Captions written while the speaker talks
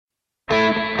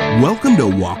Welcome to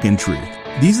Walk in Truth.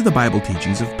 These are the Bible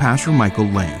teachings of Pastor Michael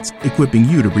Lance, equipping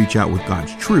you to reach out with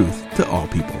God's truth to all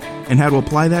people, and how to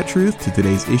apply that truth to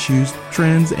today's issues,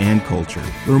 trends, and culture.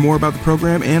 Learn more about the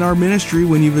program and our ministry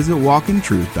when you visit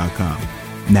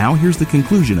walkintruth.com. Now here's the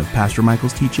conclusion of Pastor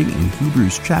Michael's teaching in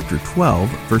Hebrews chapter 12,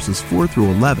 verses 4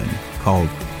 through 11, called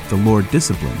The Lord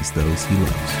Disciplines Those He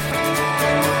Loves.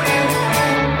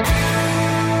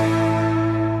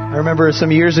 I remember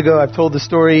some years ago, I've told the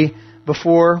story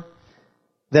before,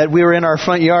 that we were in our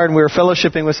front yard and we were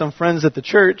fellowshipping with some friends at the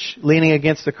church, leaning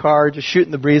against a car, just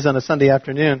shooting the breeze on a Sunday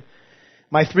afternoon.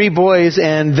 My three boys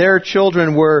and their children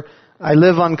I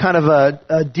live on kind of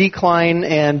a decline,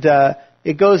 and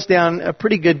it goes down a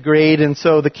pretty good grade, and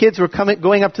so the kids were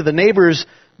going up to the neighbor's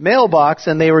mailbox,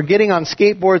 and they were getting on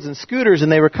skateboards and scooters,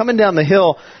 and they were coming down the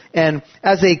hill, and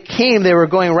as they came, they were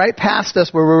going right past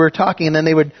us where we were talking, and then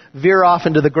they would veer off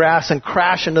into the grass and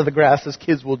crash into the grass, as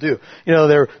kids will do. You know,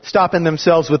 they're stopping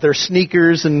themselves with their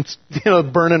sneakers and,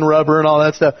 burning rubber and all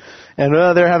that stuff, and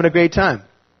they're having a great time.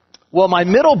 Well, my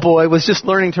middle boy was just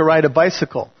learning to ride a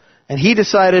bicycle. And he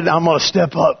decided, I'm going to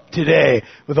step up today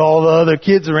with all the other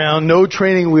kids around. No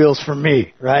training wheels for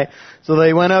me, right? So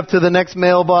they went up to the next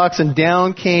mailbox, and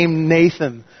down came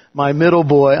Nathan, my middle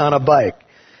boy, on a bike.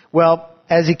 Well,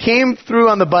 as he came through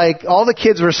on the bike, all the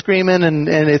kids were screaming, and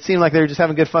it seemed like they were just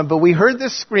having good fun. But we heard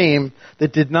this scream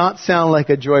that did not sound like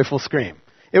a joyful scream.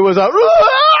 It was a...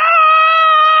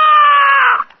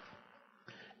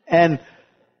 And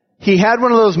he had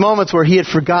one of those moments where he had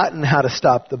forgotten how to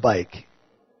stop the bike.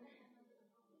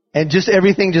 And just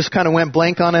everything just kind of went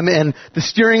blank on him, and the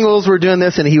steering wheels were doing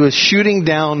this, and he was shooting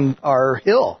down our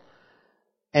hill.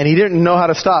 And he didn't know how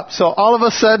to stop. So all of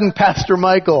a sudden, Pastor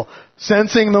Michael,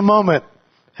 sensing the moment,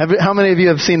 how many of you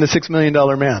have seen The $6 Million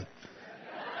Man?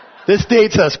 This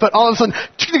dates us, but all of a sudden,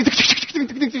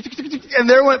 and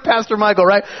there went Pastor Michael,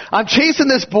 right? I'm chasing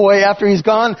this boy after he's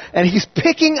gone, and he's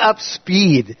picking up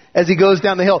speed as he goes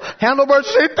down the hill. Handlebars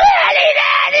say, Daddy!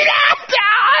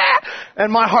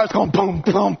 And my heart's going boom,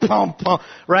 boom, boom, boom,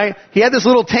 right? He had this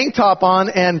little tank top on,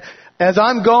 and as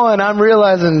I'm going, I'm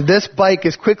realizing this bike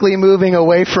is quickly moving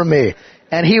away from me.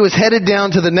 And he was headed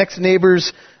down to the next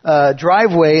neighbor's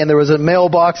driveway, and there was a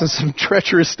mailbox and some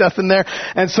treacherous stuff in there.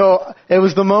 And so it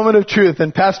was the moment of truth.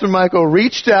 And Pastor Michael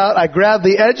reached out. I grabbed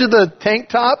the edge of the tank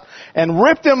top and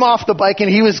ripped him off the bike, and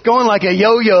he was going like a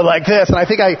yo-yo like this. And I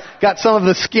think I got some of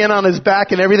the skin on his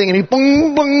back and everything, and he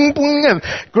boom, boom, boom, and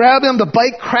grabbed him. The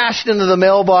bike crashed into the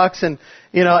mailbox, and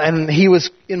he was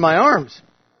in my arms.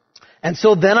 And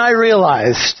so then I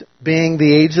realized, being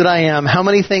the age that I am, how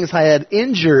many things I had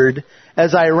injured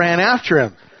as I ran after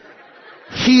him.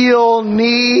 Heel,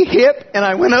 knee, hip, and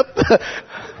I went up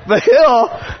the hill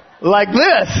like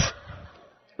this,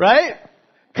 right?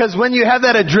 Because when you have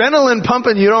that adrenaline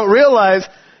pumping, you don't realize,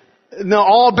 no,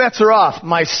 all bets are off.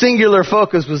 My singular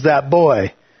focus was that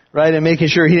boy, right? And making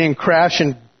sure he didn't crash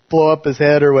and blow up his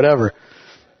head or whatever.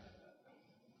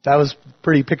 That was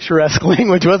pretty picturesque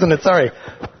language, wasn't it? Sorry.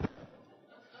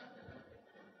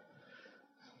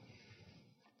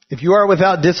 If you are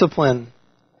without discipline,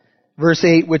 verse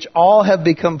 8, which all have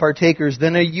become partakers,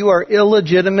 then you are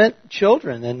illegitimate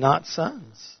children and not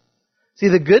sons. See,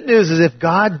 the good news is if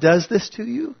God does this to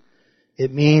you,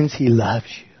 it means He loves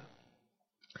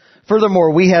you.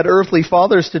 Furthermore, we had earthly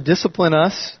fathers to discipline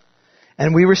us,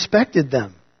 and we respected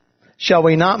them. Shall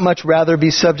we not much rather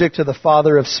be subject to the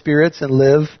Father of spirits and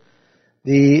live?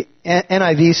 The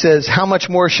NIV says, how much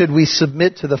more should we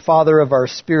submit to the Father of our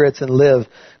spirits and live?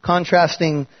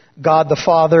 Contrasting God the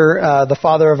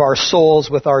Father of our souls,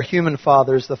 with our human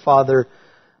fathers, the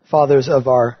fathers of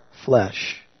our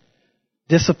flesh.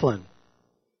 Discipline.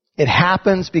 It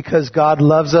happens because God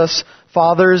loves us.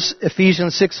 Fathers,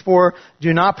 Ephesians 6:4,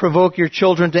 do not provoke your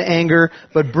children to anger,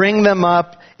 but bring them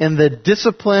up in the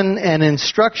discipline and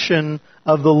instruction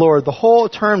of the Lord. The whole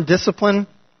term discipline,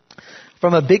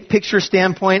 from a big picture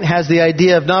standpoint, has the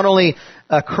idea of not only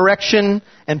correction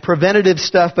and preventative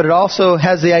stuff, but it also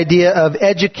has the idea of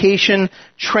education,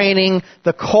 training,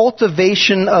 the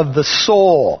cultivation of the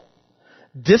soul.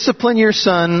 Discipline your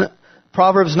son.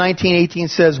 Proverbs 19:18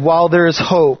 says, while there is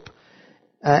hope,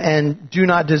 and do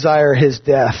not desire his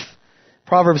death.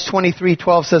 Proverbs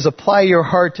 23:12 says, apply your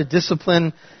heart to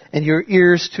discipline and your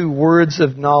ears to words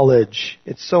of knowledge.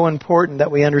 It's so important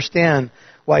that we understand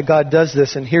why God does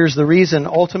this. And here's the reason.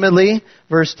 Ultimately,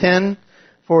 verse 10,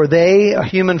 for they,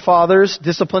 human fathers,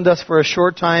 disciplined us for a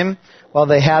short time while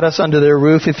they had us under their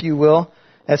roof, if you will,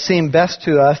 as seemed best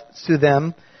to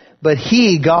them. But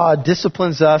He, God,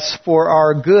 disciplines us for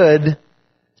our good,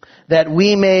 that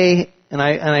we may, and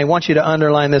I want you to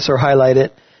underline this or highlight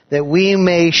it, that we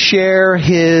may share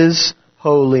His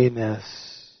holiness.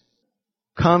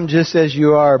 Come just as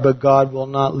you are, but God will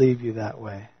not leave you that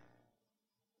way.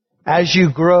 As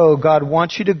you grow, God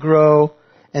wants you to grow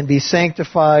and be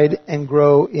sanctified and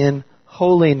grow in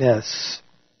holiness.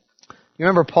 You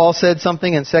remember Paul said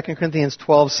something in 2 Corinthians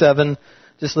 12:7.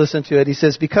 Just listen to it. He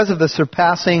says, because of the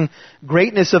surpassing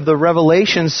greatness of the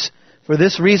revelations, for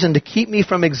this reason, to keep me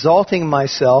from exalting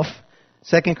myself,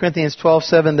 2 Corinthians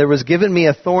 12:7, there was given me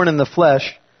a thorn in the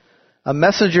flesh, a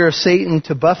messenger of Satan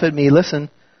to buffet me,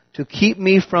 listen, to keep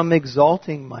me from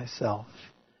exalting myself.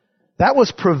 That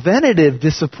was preventative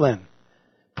discipline.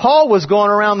 Paul was going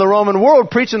around the Roman world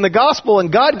preaching the gospel,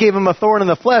 and God gave him a thorn in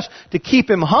the flesh to keep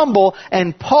him humble,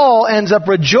 and Paul ends up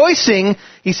rejoicing.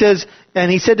 He says,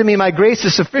 and he said to me, my grace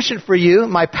is sufficient for you.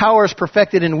 My power is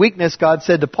perfected in weakness, God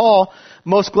said to Paul.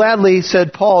 Most gladly,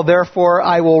 said Paul, therefore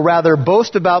I will rather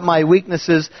boast about my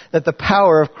weaknesses, that the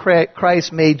power of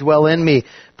Christ may dwell in me.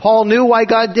 Paul knew why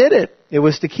God did it. It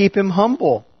was to keep him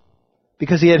humble,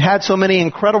 because he had had so many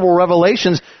incredible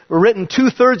revelations. Written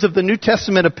 2/3 of the New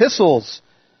Testament epistles.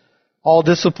 All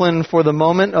discipline for the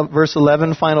moment, verse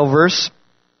 11, final verse,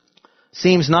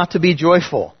 seems not to be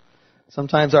joyful.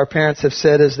 Sometimes our parents have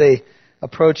said as they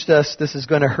approached us, this is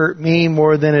going to hurt me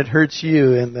more than it hurts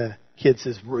you. And the kid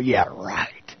says, well, yeah,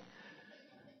 right.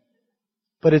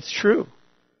 But it's true.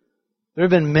 There have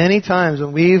been many times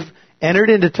when we've entered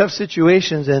into tough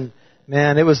situations and,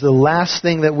 man, it was the last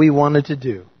thing that we wanted to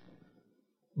do.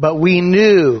 But we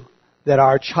knew that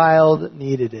our child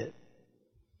needed it.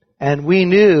 And we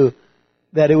knew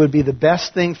that it would be the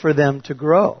best thing for them to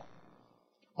grow.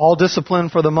 All discipline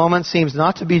for the moment seems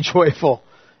not to be joyful.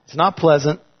 It's not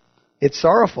pleasant. It's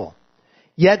sorrowful.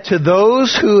 Yet to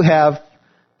those who have,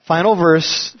 final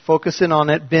verse, focusing on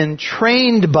it, been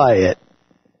trained by it,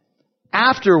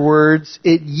 afterwards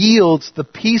it yields the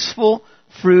peaceful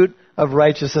fruit of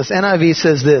righteousness. NIV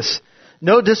says this,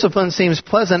 no discipline seems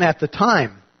pleasant at the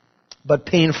time, but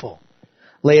painful.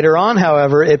 Later on,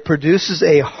 however, it produces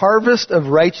a harvest of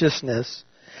righteousness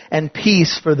and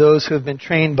peace for those who have been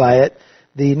trained by it.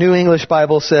 The New English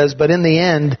Bible says, but in the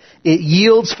end, it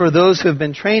yields for those who have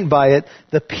been trained by it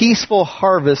the peaceful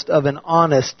harvest of an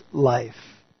honest life.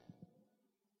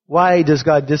 Why does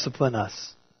God discipline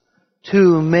us?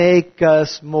 To make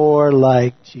us more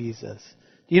like Jesus.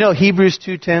 Do you know Hebrews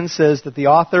 2:10 says that the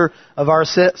author of our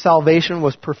salvation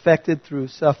was perfected through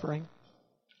suffering?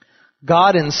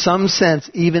 God, in some sense,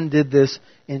 even did this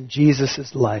in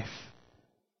Jesus' life.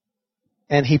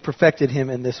 And He perfected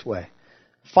Him in this way.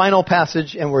 Final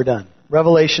passage, and we're done.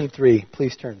 Revelation 3.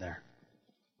 Please turn there.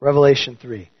 Revelation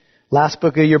 3. Last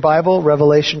book of your Bible,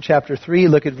 Revelation chapter 3.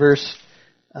 Look at verse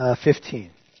 15.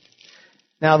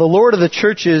 Now, the Lord of the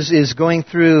churches is going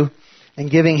through and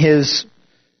giving His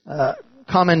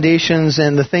commendations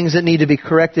and the things that need to be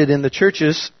corrected in the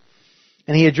churches.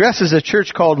 And He addresses a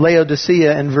church called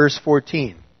Laodicea in verse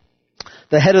 14.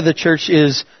 The head of the church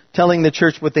is telling the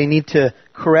church what they need to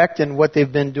correct and what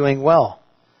they've been doing well.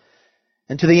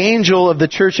 And to the angel of the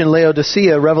church in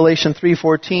Laodicea, Revelation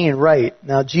 3:14, write.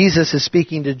 Now Jesus is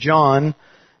speaking to John, and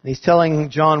He's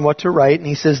telling John what to write, and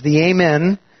He says, the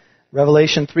Amen,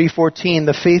 Revelation 3:14,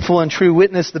 the faithful and true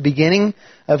witness, the beginning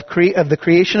of the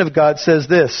creation of God, says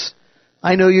this,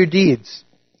 I know your deeds,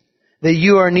 that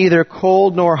you are neither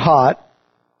cold nor hot.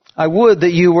 I would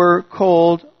that you were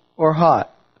cold or hot.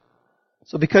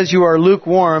 So because you are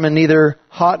lukewarm and neither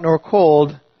hot nor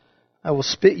cold, I will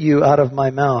spit you out of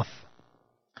my mouth.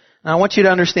 Now I want you to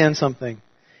understand something.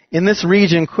 In this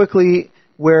region, quickly,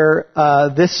 where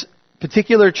this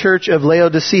particular church of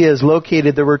Laodicea is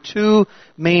located, there were two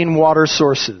main water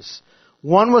sources.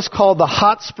 One was called the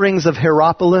hot springs of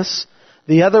Hierapolis.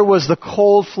 The other was the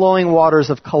cold flowing waters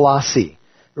of Colossae.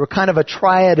 There were kind of a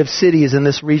triad of cities in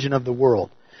this region of the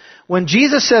world. When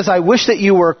Jesus says, I wish that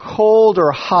you were cold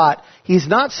or hot, He's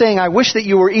not saying, I wish that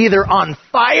you were either on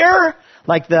fire,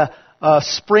 like the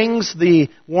springs, the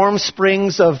warm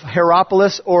springs of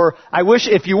Hierapolis, or I wish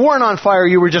if you weren't on fire,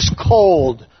 you were just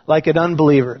cold, like an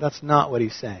unbeliever. That's not what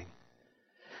He's saying.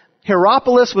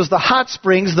 Hierapolis was the hot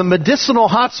springs, the medicinal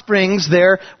hot springs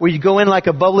there, where you go in like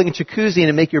a bubbling jacuzzi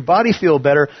and make your body feel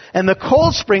better. And the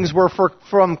cold springs were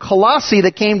from Colossae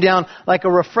that came down like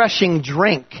a refreshing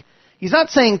drink. He's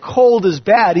not saying cold is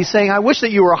bad. He's saying, I wish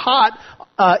that you were hot,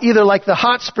 either like the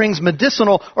hot springs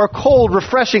medicinal, or cold,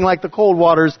 refreshing like the cold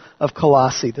waters of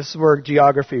Colossae. This is where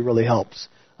geography really helps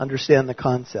understand the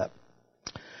concept.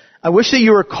 I wish that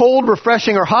you were cold,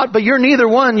 refreshing, or hot, but you're neither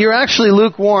one. You're actually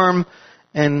lukewarm.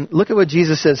 And look at what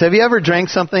Jesus says. Have you ever drank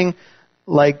something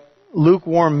like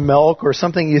lukewarm milk, or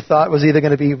something you thought was either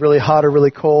going to be really hot or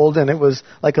really cold, and it was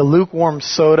like a lukewarm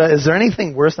soda? Is there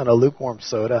anything worse than a lukewarm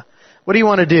soda? What do you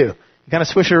want to do? kind of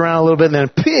swish it around a little bit and then,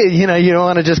 you don't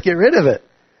want to just get rid of it.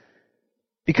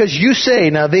 Because you say,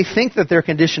 now they think that their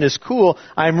condition is cool,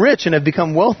 I'm rich and have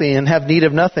become wealthy and have need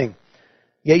of nothing.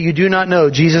 Yet you do not know,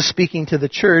 Jesus speaking to the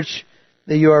church,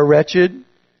 that you are wretched,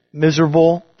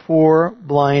 miserable, poor,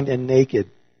 blind, and naked.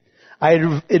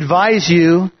 I advise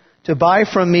you to buy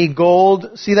from me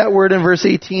gold. See that word in verse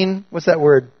 18? What's that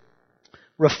word?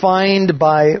 Refined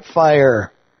by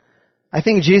fire. I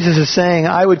think Jesus is saying,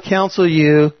 I would counsel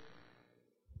you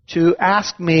to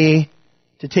ask me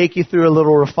to take you through a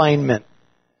little refinement.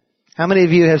 How many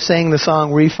of you have sang the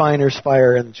song Refiner's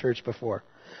Fire in the church before?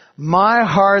 My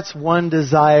heart's one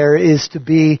desire is to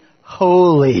be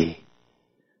holy,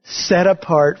 set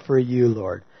apart for you,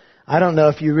 Lord. I don't know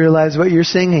if you realize what you're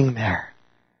singing there.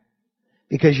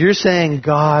 Because you're saying,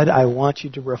 God, I want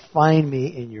you to refine me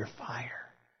in your fire.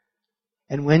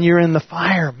 And when you're in the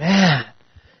fire, man,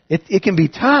 it can be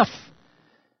tough.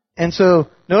 And so,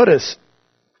 notice,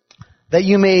 that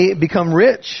you may become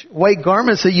rich, white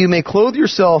garments that you may clothe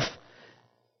yourself,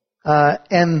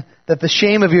 and that the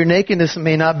shame of your nakedness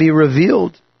may not be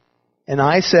revealed, and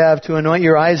eye salve to anoint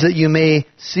your eyes that you may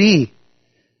see.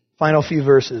 Final few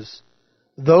verses.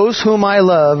 Those whom I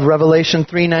love, Revelation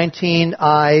 3:19,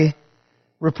 I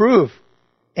reprove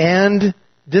and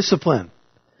discipline.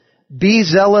 Be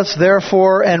zealous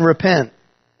therefore and repent.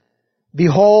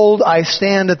 Behold, I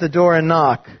stand at the door and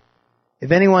knock.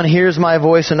 If anyone hears my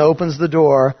voice and opens the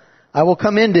door, I will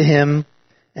come into him,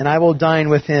 and I will dine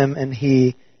with him, and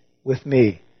he with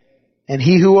me. And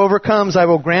he who overcomes, I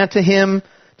will grant to him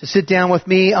to sit down with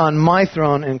me on my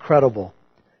throne, incredible,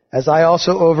 as I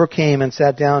also overcame and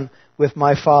sat down with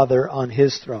my Father on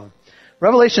his throne.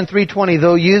 Revelation 3:20,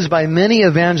 though used by many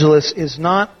evangelists, is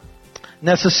not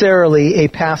necessarily a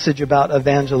passage about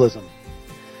evangelism.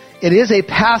 It is a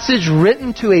passage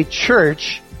written to a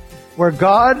church where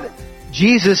God,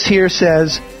 Jesus here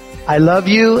says, I love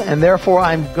you and therefore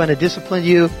I'm going to discipline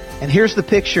you. And here's the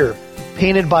picture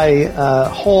painted by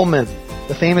Holman,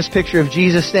 the famous picture of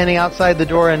Jesus standing outside the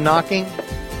door and knocking.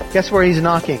 Guess where he's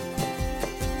knocking?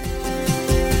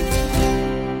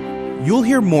 You'll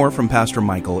hear more from Pastor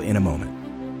Michael in a moment.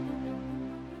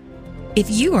 If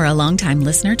you are a longtime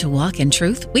listener to Walk in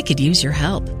Truth, we could use your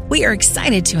help. We are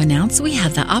excited to announce we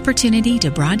have the opportunity to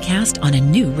broadcast on a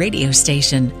new radio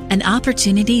station, an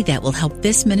opportunity that will help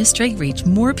this ministry reach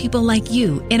more people like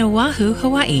you in Oahu,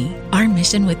 Hawaii. Our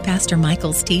mission with Pastor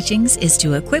Michael's teachings is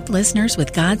to equip listeners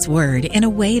with God's Word in a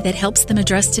way that helps them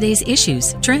address today's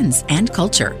issues, trends, and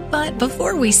culture. But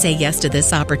before we say yes to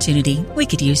this opportunity, we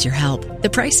could use your help. The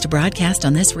price to broadcast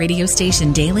on this radio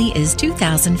station daily is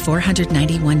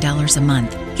 $2,491 a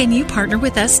month. Can you partner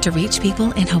with us to reach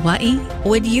people in Hawaii?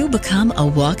 Would you become a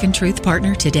Walk in Truth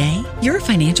partner today? Your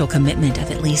financial commitment of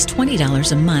at least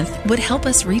 $20 a month would help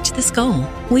us reach this goal.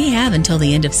 We have until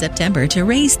the end of September to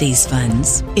raise these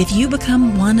funds. If you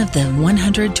become one of the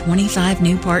 125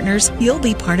 new partners, you'll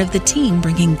be part of the team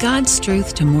bringing God's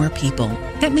truth to more people.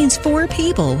 That means 4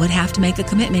 people would have to make a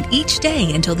commitment each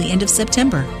day until the end of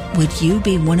September. Would you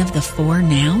be one of the 4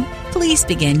 now? Please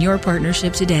begin your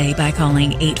partnership today by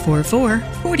calling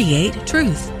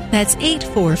 844-48-TRUTH. That's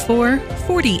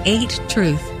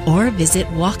 844-48-TRUTH. Or visit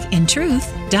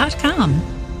walkintruth.com.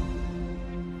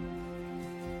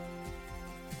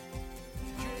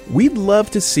 We'd love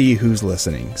to see who's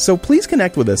listening, so please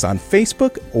connect with us on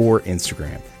Facebook or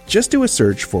Instagram. Just do a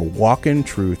search for Walk in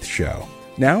Truth Show.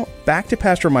 Now, back to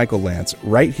Pastor Michael Lance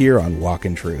right here on Walk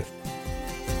in Truth.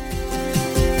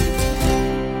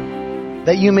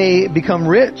 That you may become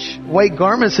rich, white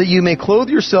garments that you may clothe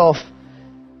yourself,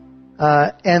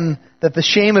 and that the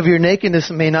shame of your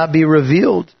nakedness may not be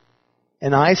revealed,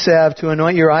 and eye salve to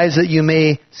anoint your eyes that you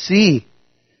may see.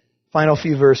 Final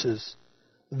few verses.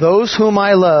 Those whom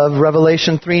I love,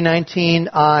 Revelation 3:19,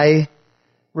 I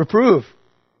reprove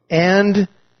and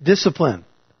discipline.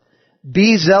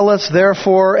 Be zealous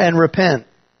therefore and repent.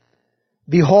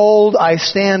 Behold, I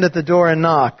stand at the door and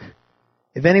knock.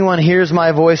 If anyone hears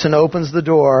my voice and opens the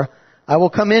door, I will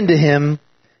come into him,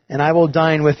 and I will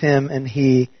dine with him, and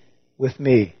he with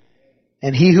me.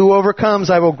 And he who overcomes,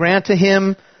 I will grant to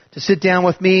him to sit down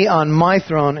with me on my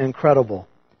throne, incredible,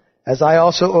 as I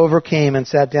also overcame and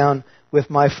sat down with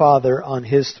my Father on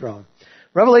his throne.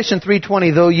 Revelation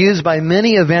 3:20, though used by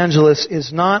many evangelists,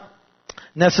 is not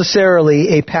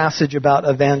necessarily a passage about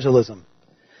evangelism.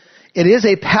 It is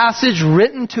a passage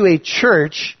written to a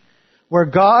church where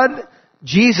God,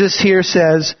 Jesus here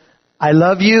says, I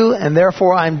love you and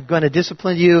therefore I'm going to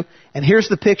discipline you. And here's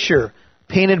the picture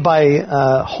painted by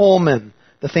Holman,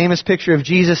 the famous picture of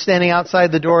Jesus standing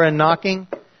outside the door and knocking.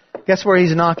 Guess where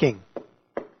he's knocking?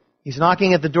 He's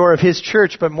knocking at the door of His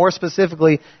church, but more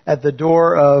specifically at the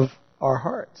door of our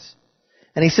hearts.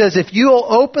 And He says, if you'll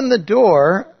open the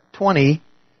door, 20,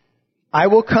 I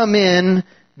will come in.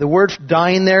 The word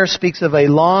dine there speaks of a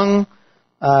long,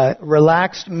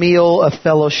 relaxed meal of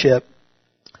fellowship.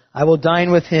 I will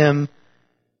dine with Him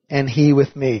and He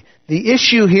with me. The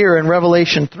issue here in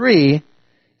Revelation 3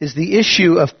 is the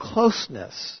issue of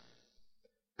closeness.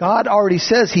 God already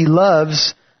says He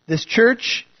loves this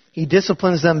church. He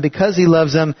disciplines them because He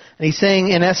loves them. And He's saying,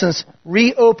 in essence,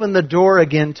 reopen the door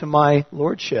again to my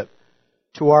lordship,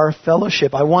 to our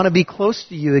fellowship. I want to be close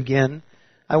to you again.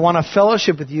 I want to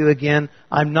fellowship with you again.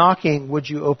 I'm knocking. Would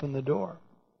you open the door?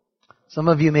 Some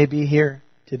of you may be here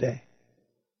today.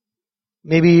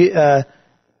 Maybe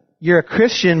you're a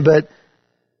Christian, but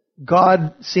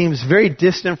God seems very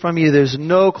distant from you. There's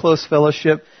no close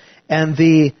fellowship. And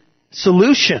the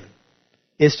solution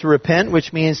is to repent,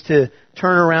 which means to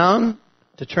turn around,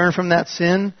 to turn from that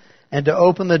sin, and to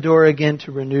open the door again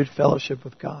to renewed fellowship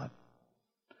with God.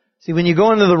 See, when you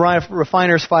go into the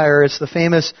refiner's fire, it's the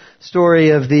famous story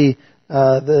of the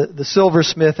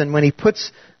silversmith, and when he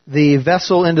puts the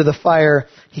vessel into the fire,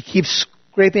 he keeps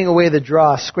scraping away the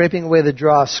dross, scraping away the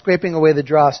dross, scraping away the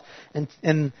dross.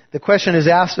 And the question is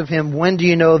asked of him, when do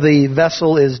you know the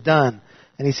vessel is done?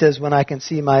 And he says, when I can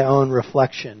see my own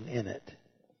reflection in it.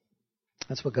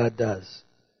 That's what God does.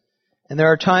 And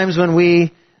there are times when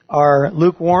we are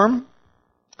lukewarm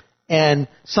and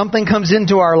something comes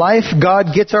into our life.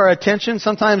 God gets our attention.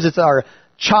 Sometimes it's our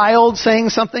child saying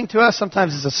something to us.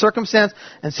 Sometimes it's a circumstance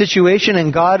and situation.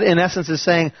 And God, in essence, is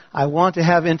saying, I want to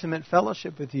have intimate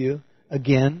fellowship with you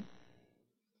again.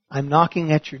 I'm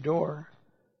knocking at your door.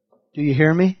 Do you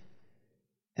hear me?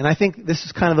 And I think this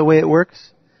is kind of the way it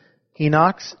works. He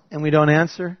knocks and we don't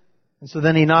answer. And so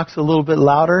then He knocks a little bit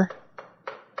louder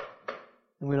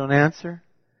and we don't answer.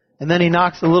 And then He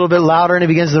knocks a little bit louder and He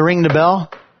begins to ring the bell.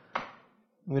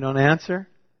 And we don't answer.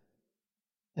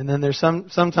 And then there's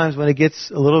sometimes when it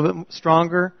gets a little bit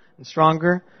stronger and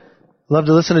stronger. I love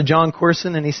to listen to John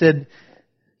Corson, and he said,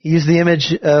 he used the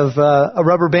image of a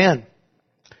rubber band.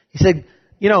 He said,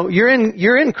 you know, you're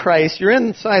in Christ, you're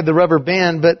inside the rubber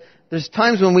band, but there's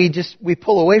times when we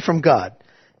pull away from God.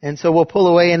 And so we'll pull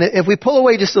away, and if we pull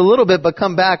away just a little bit but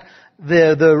come back,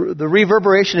 the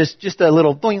reverberation is just a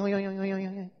little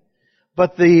boing.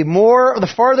 But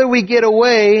the farther we get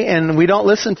away and we don't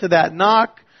listen to that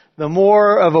knock, the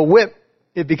more of a whip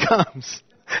it becomes.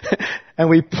 And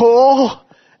we pull,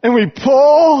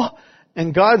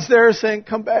 and God's there saying,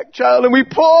 come back, child, and we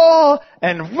pull,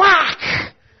 and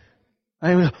whack!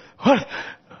 What?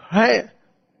 Right?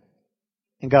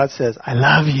 And God says, I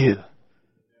love you.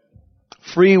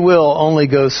 Free will only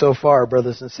goes so far,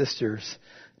 brothers and sisters.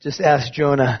 Just ask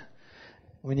Jonah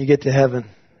when you get to heaven.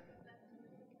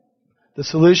 The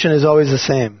solution is always the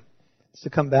same. It's to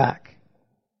come back.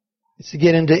 It's to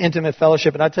get into intimate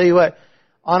fellowship. And I'll tell you what,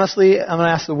 honestly, I'm going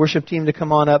to ask the worship team to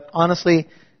come on up. Honestly,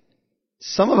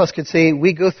 some of us could say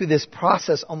we go through this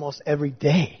process almost every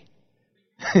day.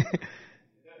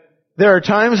 There are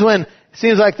times when it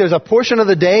seems like there's a portion of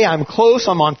the day I'm close,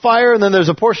 I'm on fire, and then there's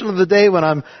a portion of the day when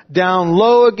I'm down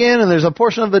low again, and there's a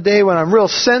portion of the day when I'm real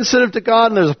sensitive to God,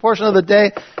 and there's a portion of the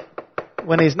day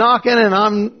when He's knocking and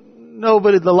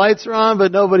the lights are on,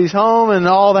 but nobody's home, and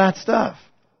all that stuff.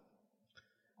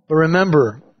 But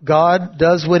remember, God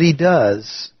does what He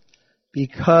does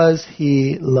because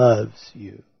He loves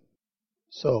you.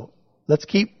 So let's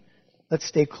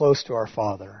stay close to our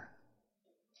Father,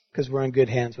 because we're in good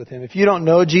hands with Him. If you don't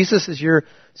know Jesus as your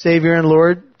Savior and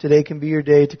Lord, today can be your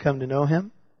day to come to know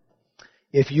Him.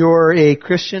 If you're a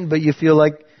Christian but you feel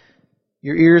like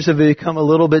your ears have become a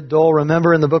little bit dull,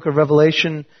 remember in the book of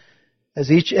Revelation,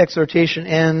 as each exhortation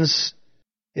ends,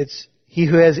 it's he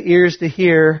who has ears to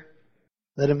hear,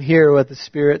 let him hear what the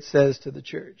Spirit says to the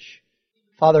church.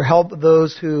 Father, help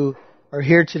those who are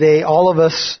here today. All of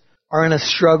us are in a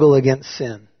struggle against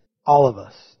sin. All of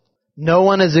us. No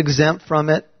one is exempt from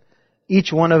it.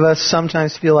 Each one of us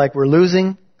sometimes feel like we're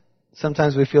losing.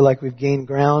 Sometimes we feel like we've gained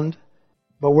ground.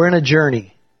 But we're in a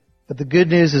journey. But the good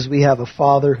news is we have a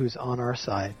Father who's on our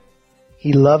side.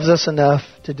 He loves us enough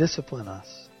to discipline us,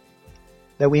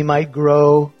 that we might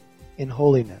grow in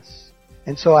holiness.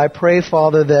 And so I pray,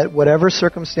 Father, that whatever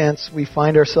circumstance we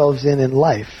find ourselves in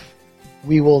life,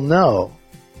 we will know,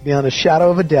 beyond a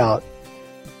shadow of a doubt,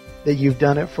 that you've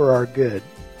done it for our good.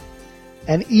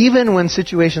 And even when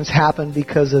situations happen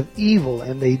because of evil,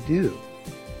 and they do,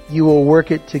 you will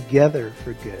work it together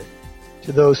for good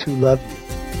to those who love you.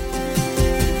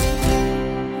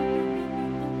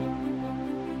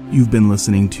 You've been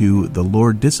listening to The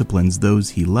Lord Disciplines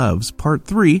Those He Loves, Part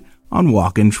 3 on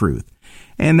Walk in Truth.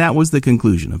 And that was the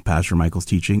conclusion of Pastor Michael's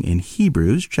teaching in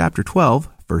Hebrews chapter 12,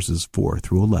 verses 4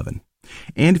 through 11.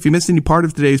 And if you missed any part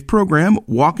of today's program,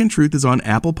 Walk in Truth is on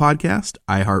Apple Podcast,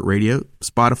 iHeartRadio,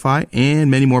 Spotify,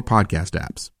 and many more podcast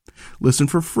apps. Listen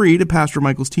for free to Pastor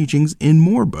Michael's teachings in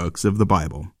more books of the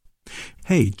Bible.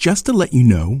 Hey, just to let you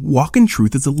know, Walk in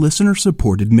Truth is a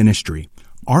listener-supported ministry.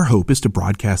 Our hope is to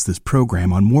broadcast this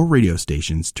program on more radio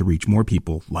stations to reach more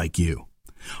people like you.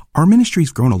 Our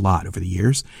ministry's grown a lot over the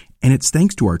years, and it's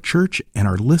thanks to our church and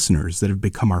our listeners that have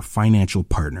become our financial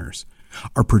partners.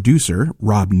 Our producer,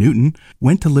 Rob Newton,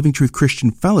 went to Living Truth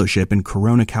Christian Fellowship in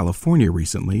Corona, California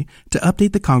recently to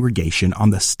update the congregation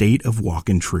on the state of Walk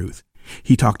in Truth.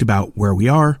 He talked about where we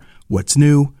are, what's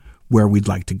new, where we'd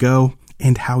like to go,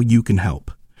 and how you can help.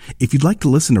 If you'd like to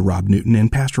listen to Rob Newton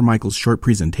and Pastor Michael's short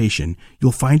presentation,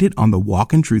 you'll find it on the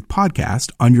Walk in Truth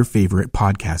podcast on your favorite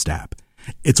podcast app.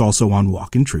 It's also on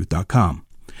walkintruth.com.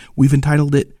 We've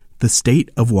entitled it The State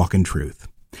of Walk in Truth.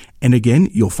 And again,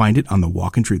 you'll find it on the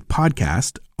Walk in Truth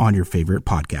podcast on your favorite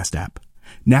podcast app.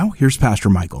 Now, here's Pastor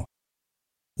Michael.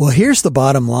 Well, here's the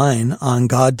bottom line on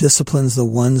God disciplines the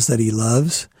ones that he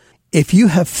loves. If you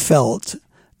have felt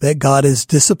that God is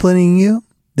disciplining you,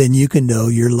 then you can know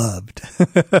you're loved.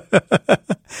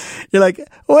 You're like,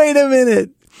 wait a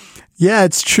minute. Yeah,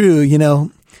 it's true.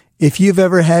 If you've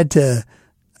ever had to,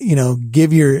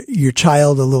 give your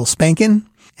child a little spanking,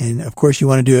 and of course you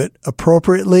want to do it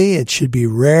appropriately. It should be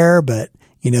rare, but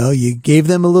you gave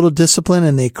them a little discipline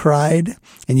and they cried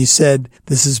and you said,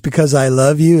 this is because I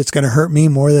love you. It's going to hurt me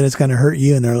more than it's going to hurt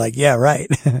you. And they're like, yeah, right.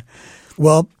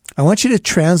 Well, I want you to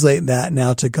translate that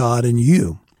now to God and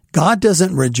you. God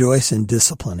doesn't rejoice in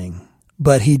disciplining,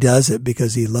 but he does it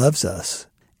because he loves us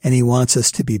and he wants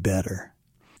us to be better.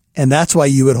 And that's why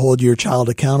you would hold your child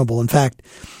accountable. In fact,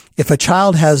 if a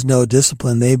child has no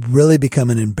discipline, they really become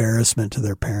an embarrassment to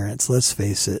their parents. Let's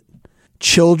face it.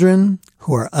 Children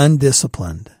who are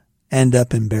undisciplined end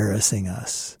up embarrassing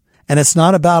us. And it's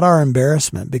not about our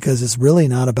embarrassment because it's really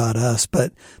not about us.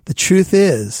 But the truth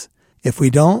is, if we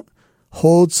don't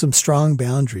hold some strong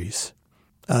boundaries,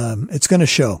 it's going to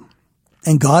show.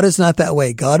 And God is not that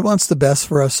way. God wants the best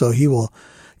for us, so he will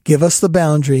give us the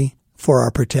boundary for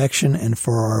our protection and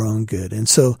for our own good. And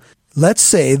so let's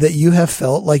say that you have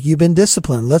felt like you've been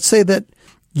disciplined. Let's say that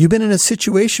you've been in a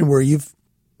situation where you've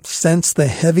sensed the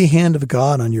heavy hand of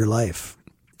God on your life.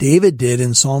 David did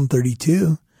in Psalm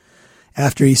 32.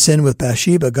 After he sinned with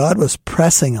Bathsheba, God was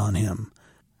pressing on him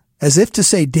as if to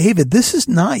say, David, this is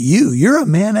not you. You're a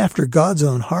man after God's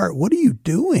own heart. What are you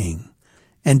doing?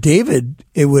 And David,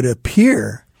 it would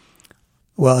appear,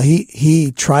 well,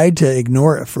 he tried to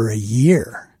ignore it for a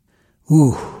year.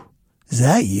 Ooh, is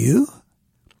that you?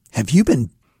 Have you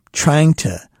been trying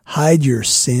to hide your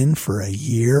sin for a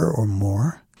year or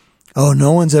more? Oh,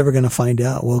 no one's ever going to find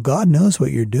out. Well, God knows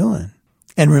what you're doing.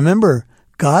 And remember,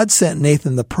 God sent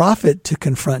Nathan the prophet to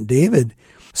confront David.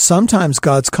 Sometimes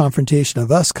God's confrontation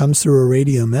of us comes through a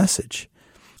radio message,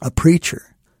 a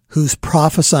preacher who's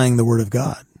prophesying the word of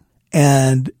God.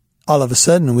 And all of a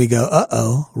sudden we go,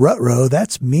 uh-oh, ruh-roh,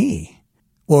 that's me.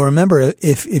 Well, remember,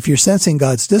 if you're sensing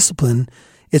God's discipline,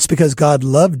 it's because God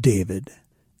loved David.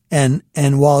 And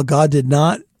while God did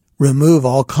not remove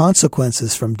all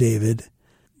consequences from David,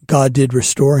 God did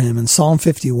restore him. And Psalm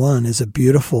 51 is a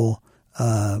beautiful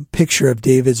picture of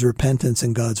David's repentance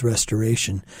and God's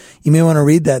restoration. You may want to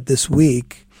read that this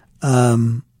week.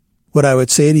 What I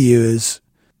would say to you is,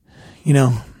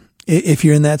 if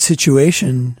you're in that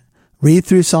situation, read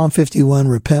through Psalm 51,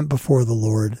 repent before the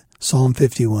Lord, Psalm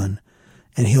 51,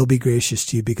 and he'll be gracious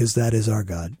to you because that is our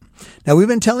God. Now, we've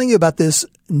been telling you about this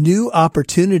new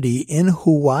opportunity in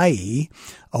Hawaii,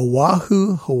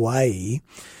 Oahu, Hawaii.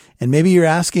 And maybe you're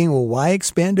asking, well, why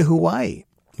expand to Hawaii?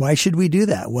 Why should we do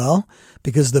that? Well,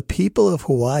 because the people of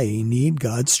Hawaii need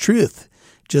God's truth,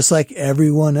 just like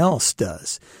everyone else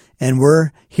does. And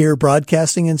we're here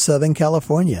broadcasting in Southern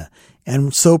California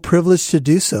and so privileged to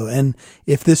do so. And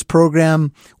if this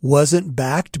program wasn't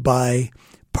backed by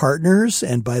partners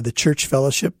and by the church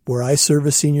fellowship where I serve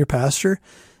as senior pastor,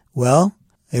 well,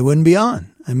 it wouldn't be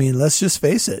on. I mean, let's just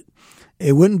face it.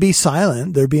 It wouldn't be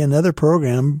silent. There'd be another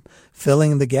program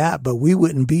filling the gap, but we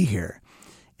wouldn't be here.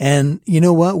 And you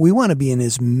know what? We want to be in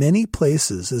as many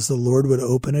places as the Lord would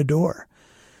open a door.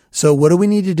 So what do we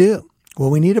need to do? Well,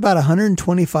 we need about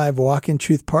 125 Walk in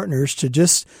Truth partners to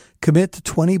just commit to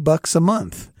 $20 a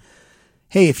month.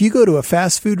 Hey, if you go to a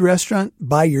fast food restaurant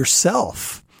by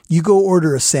yourself, you go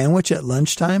order a sandwich at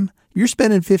lunchtime, you're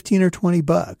spending $15 or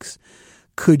 $20.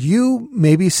 Could you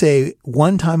maybe say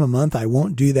one time a month, I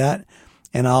won't do that,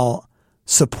 and I'll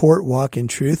support Walk in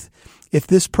Truth? If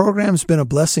this program's been a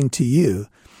blessing to you,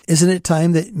 Isn't it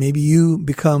time that maybe you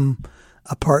become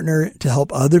a partner to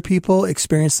help other people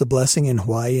experience the blessing in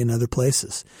Hawaii and other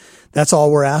places? That's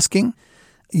all we're asking.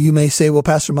 You may say, well,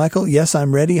 Pastor Michael, yes,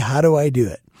 I'm ready. How do I do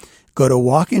it? Go to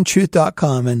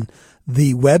walkintruth.com and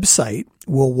the website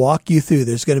will walk you through.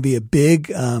 There's going to be a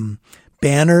big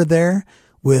banner there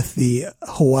with the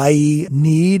Hawaii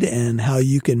need and how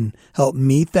you can help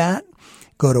meet that.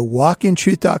 Go to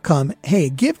walkintruth.com. Hey,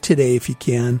 give today if you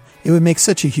can. It would make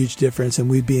such a huge difference and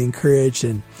we'd be encouraged.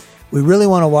 And we really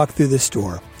want to walk through this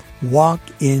door.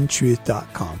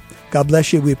 Walkintruth.com. God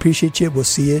bless you. We appreciate you. We'll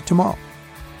see you tomorrow.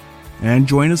 And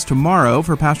join us tomorrow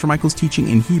for Pastor Michael's teaching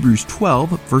in Hebrews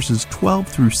 12, verses 12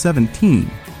 through 17,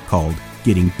 called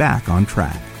Getting Back on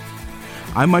Track.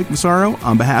 I'm Mike Massaro.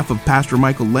 On behalf of Pastor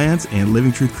Michael Lance and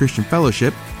Living Truth Christian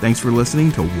Fellowship, thanks for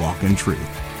listening to Walk in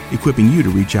Truth, equipping you to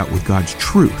reach out with God's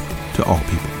truth to all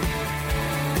people.